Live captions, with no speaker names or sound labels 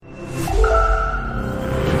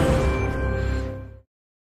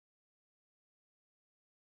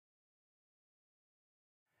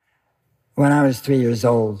When I was 3 years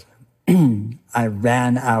old, I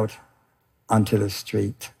ran out onto the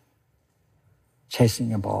street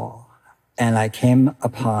chasing a ball, and I came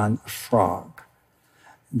upon a frog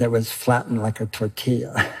that was flattened like a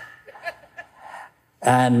tortilla.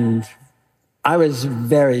 And I was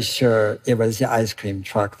very sure it was the ice cream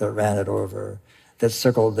truck that ran it over, that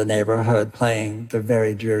circled the neighborhood playing the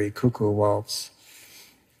very dreary cuckoo waltz.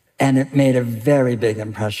 And it made a very big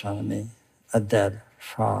impression on me, a dead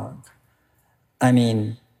frog. I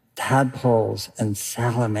mean, tadpoles and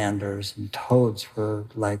salamanders and toads were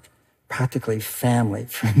like practically family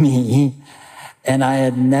for me. And I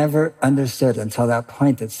had never understood until that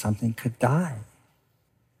point that something could die.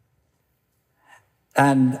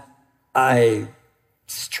 And I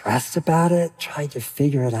stressed about it, tried to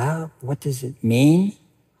figure it out. What does it mean?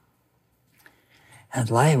 And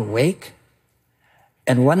lie awake.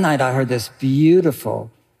 And one night I heard this beautiful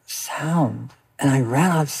sound. And I ran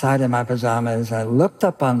outside in my pajamas. I looked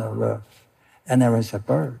up on the roof, and there was a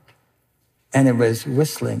bird. And it was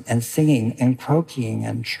whistling and singing and croaking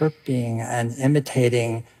and chirping and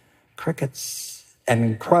imitating crickets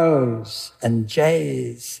and crows and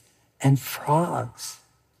jays and frogs.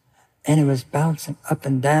 And it was bouncing up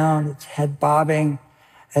and down, its head bobbing,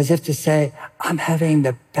 as if to say, I'm having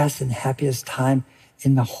the best and happiest time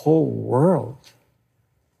in the whole world.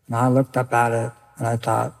 And I looked up at it, and I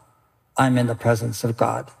thought, I'm in the presence of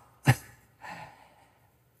God.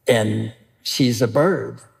 And she's a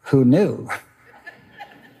bird. Who knew?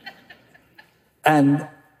 And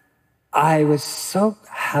I was so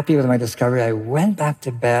happy with my discovery. I went back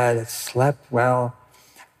to bed, slept well,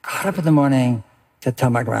 got up in the morning to tell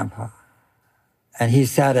my grandpa. And he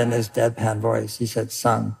said in his deadpan voice, he said,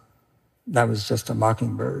 son, that was just a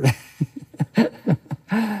mockingbird.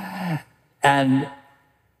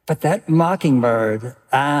 But that mockingbird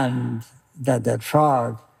and that dead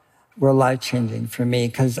frog were life-changing for me,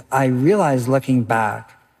 because I realized looking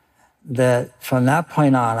back that from that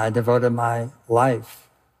point on, I devoted my life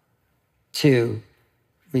to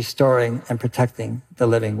restoring and protecting the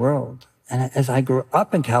living world. And as I grew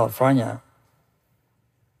up in California,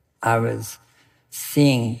 I was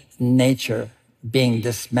seeing nature being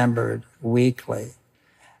dismembered weekly.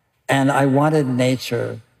 And I wanted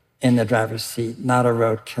nature in the driver's seat, not a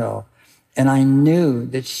roadkill. And I knew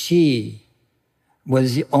that she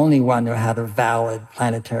was the only one who had a valid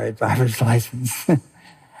planetary driver's license.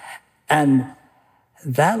 And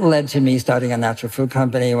that led to me starting a natural food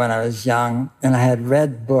company when I was young. And I had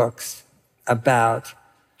read books about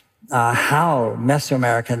how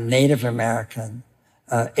Mesoamerican, Native American,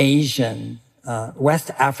 Asian,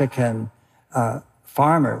 West African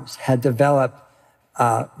farmers had developed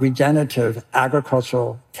regenerative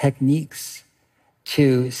agricultural techniques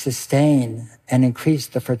to sustain and increase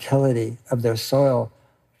the fertility of their soil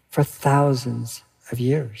for thousands of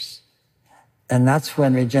years. And that's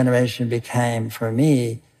when regeneration became, for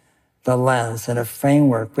me, the lens and a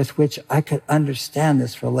framework with which I could understand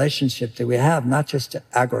this relationship that we have, not just to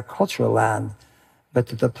agricultural land, but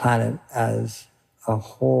to the planet as a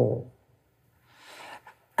whole.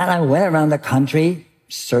 And I went around the country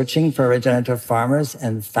searching for regenerative farmers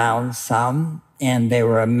and found some, and they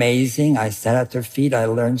were amazing. I sat at their feet. I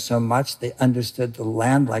learned so much. They understood the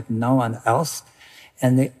land like no one else.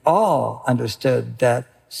 And they all understood that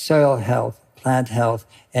soil health, plant health,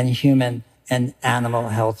 and human and animal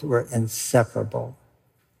health were inseparable.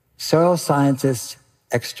 Soil scientist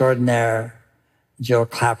extraordinaire Jill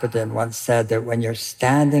Clapperton once said that when you're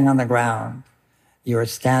standing on the ground, you are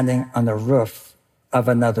standing on the roof of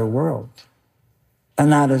another world.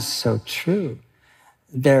 And that is so true.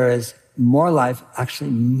 There is more life, actually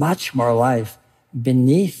much more life,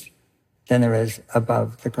 beneath than there is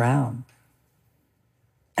above the ground.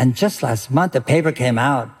 And just last month, a paper came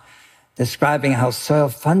out describing how soil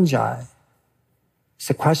fungi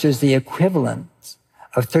sequesters the equivalent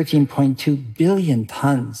of 13.2 billion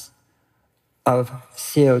tons of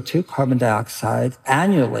CO2, carbon dioxide,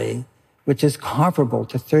 annually, which is comparable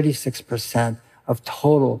to 36% of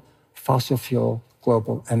total fossil fuel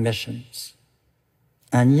global emissions.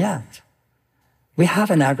 And yet, we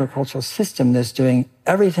have an agricultural system that's doing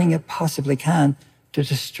everything it possibly can to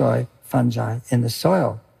destroy fungi in the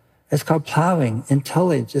soil. It's called plowing and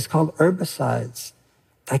tillage. It's called herbicides,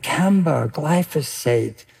 dicamba,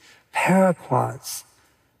 glyphosate, paraquats,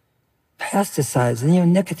 pesticides,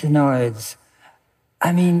 neonicotinoids,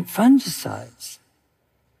 fungicides.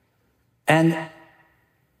 And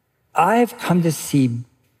I've come to see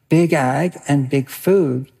big ag and big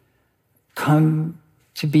food come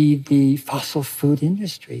to be the fossil food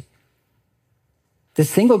industry. The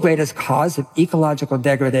single greatest cause of ecological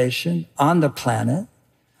degradation on the planet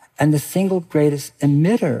and the single greatest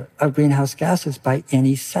emitter of greenhouse gases by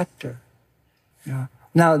any sector. Yeah.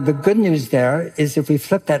 Now, the good news there is if we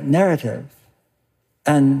flip that narrative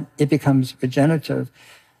and it becomes regenerative,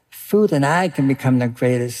 food and ag can become the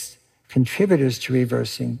greatest contributors to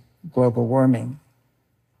reversing global warming.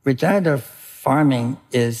 Regenerative farming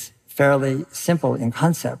is fairly simple in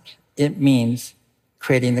concept. It means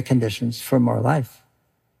creating the conditions for more life.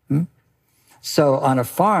 So on a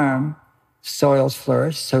farm, soils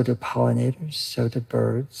flourish, so do pollinators, so do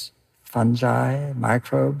birds, fungi,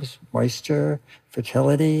 microbes, moisture,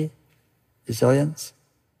 fertility, resilience.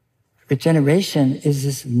 Regeneration is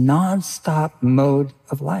this nonstop mode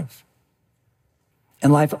of life.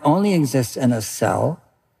 And life only exists in a cell.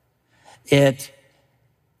 It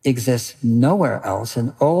exists nowhere else,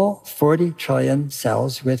 and all 40 trillion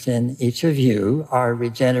cells within each of you are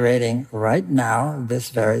regenerating right now, this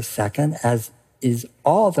very second, as is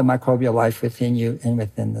all the microbial life within you and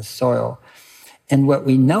within the soil. And what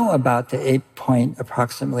we know about the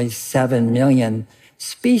approximately 7 million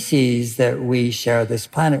species that we share this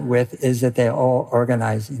planet with is that they all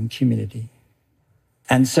organize in community.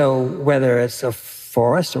 And so whether it's a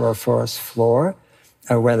forest or a forest floor,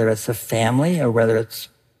 or whether it's a family, or whether it's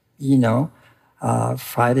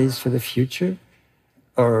Fridays for the Future,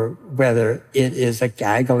 or whether it is a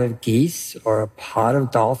gaggle of geese, or a pod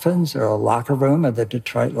of dolphins, or a locker room of the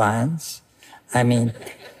Detroit Lions. I mean,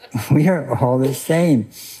 we are all the same.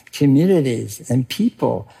 Communities and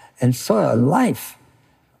people and soil and life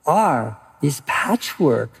are these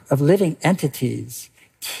patchwork of living entities,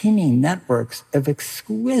 teeming networks of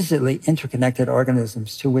exquisitely interconnected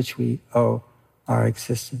organisms to which we owe our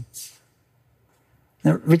existence.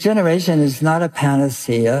 Now, regeneration is not a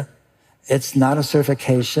panacea. It's not a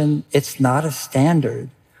certification. It's not a standard.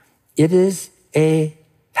 It is a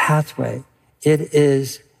pathway. It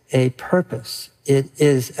is a purpose. It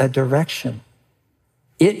is a direction.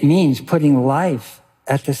 It means putting life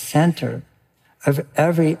at the center of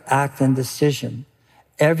every act and decision,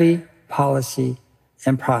 every policy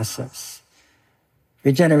and process.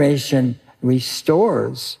 Regeneration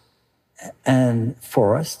restores and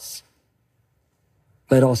forests,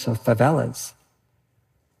 but also favelas,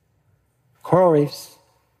 coral reefs,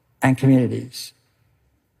 and communities,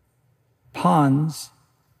 ponds,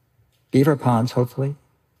 beaver ponds, hopefully,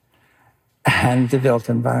 and the built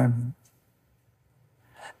environment.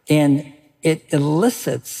 And it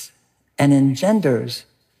elicits and engenders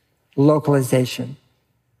localization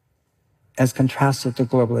as contrasted to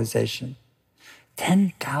globalization.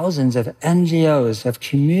 10,000s of NGOs, of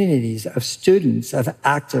communities, of students, of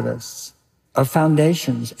activists, of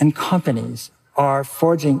foundations and companies are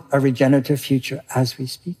forging a regenerative future as we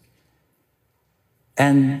speak.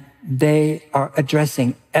 And they are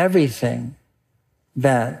addressing everything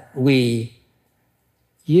that we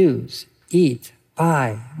use, eat,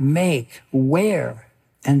 buy, make, wear,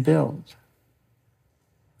 and build.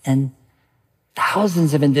 And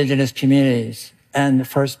thousands of indigenous communities and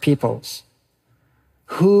First Peoples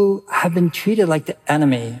who have been treated like the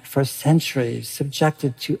enemy for centuries,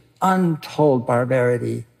 subjected to untold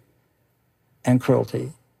barbarity and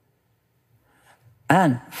cruelty,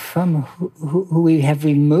 and from who we have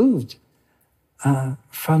removed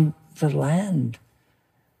from the land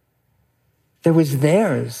that was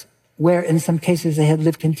theirs, where in some cases they had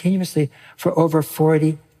lived continuously for over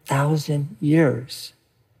 40,000 years.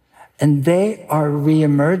 And they are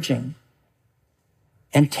reemerging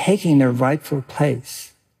and taking their rightful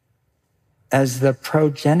place as the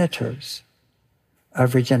progenitors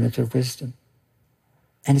of regenerative wisdom.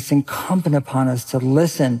 And it's incumbent upon us to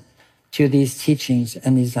listen to these teachings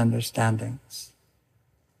and these understandings.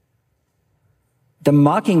 The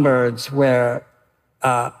mockingbirds where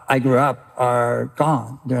I grew up are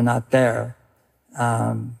gone. They're not there.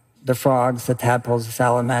 The frogs, the tadpoles, the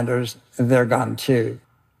salamanders, they're gone too.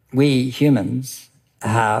 We humans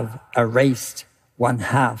have erased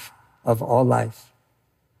 1/2 of all life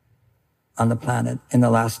on the planet in the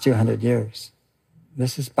last 200 years.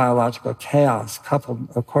 This is biological chaos, coupled,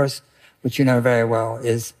 of course, which you know very well,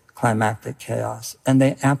 is climactic chaos. And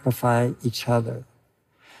they amplify each other.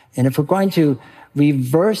 And if we're going to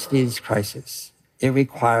reverse these crises, it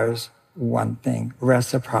requires one thing: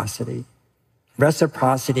 reciprocity.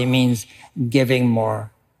 Reciprocity means giving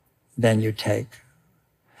more than you take.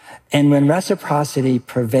 And when reciprocity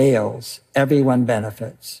prevails, everyone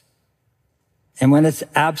benefits. And when it's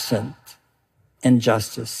absent,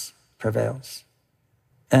 injustice prevails.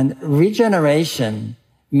 And regeneration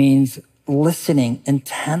means listening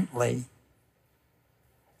intently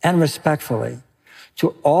and respectfully to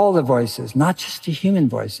all the voices, not just the human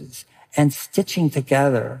voices, and stitching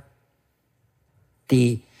together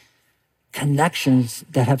the connections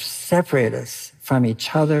that have separated us from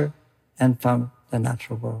each other and from the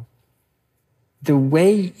natural world. The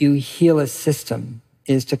way you heal a system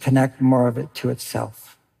is to connect more of it to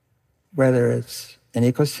itself, whether it's an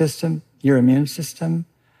ecosystem, your immune system,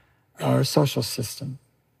 or a social system.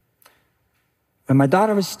 When my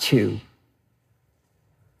daughter was 2,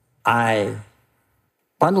 I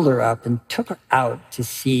bundled her up and took her out to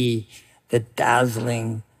see the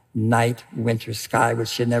dazzling night winter sky, which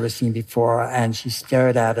she had never seen before, and she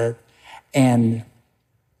stared at it and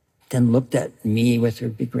then looked at me with her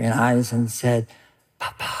big green eyes and said,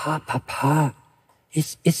 "Papa, Papa,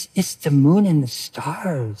 it's the moon and the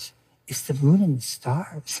stars. It's the moon and the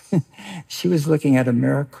stars." She was looking at a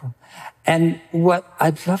miracle. And what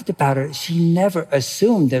I loved about her, she never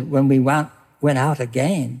assumed that when we went out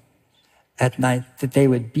again at night that they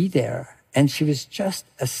would be there. And she was just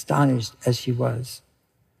astonished as she was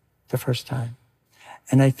the first time.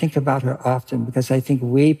 And I think about her often because I think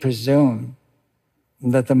we presume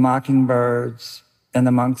that the mockingbirds and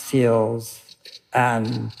the monk seals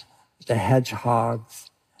and the hedgehogs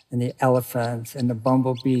and the elephants and the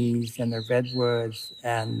bumblebees and the redwoods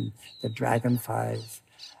and the dragonflies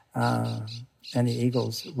and the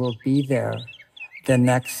eagles will be there the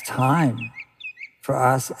next time for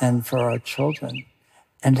us and for our children.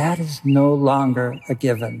 And that is no longer a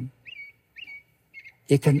given.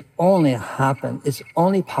 It can only happen, it's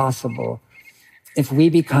only possible if we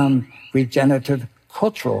become regenerative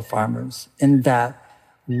cultural farmers, in that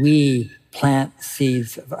we plant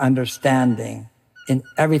seeds of understanding in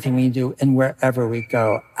everything we do and wherever we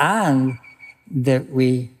go, and that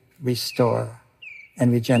we restore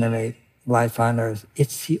and regenerate life on earth.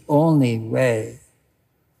 It's the only way.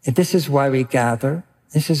 And this is why we gather.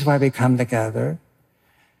 This is why we come together.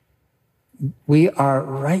 We are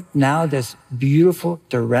right now this beautiful,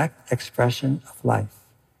 direct expression of life.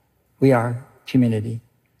 We are community.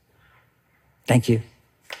 Thank you.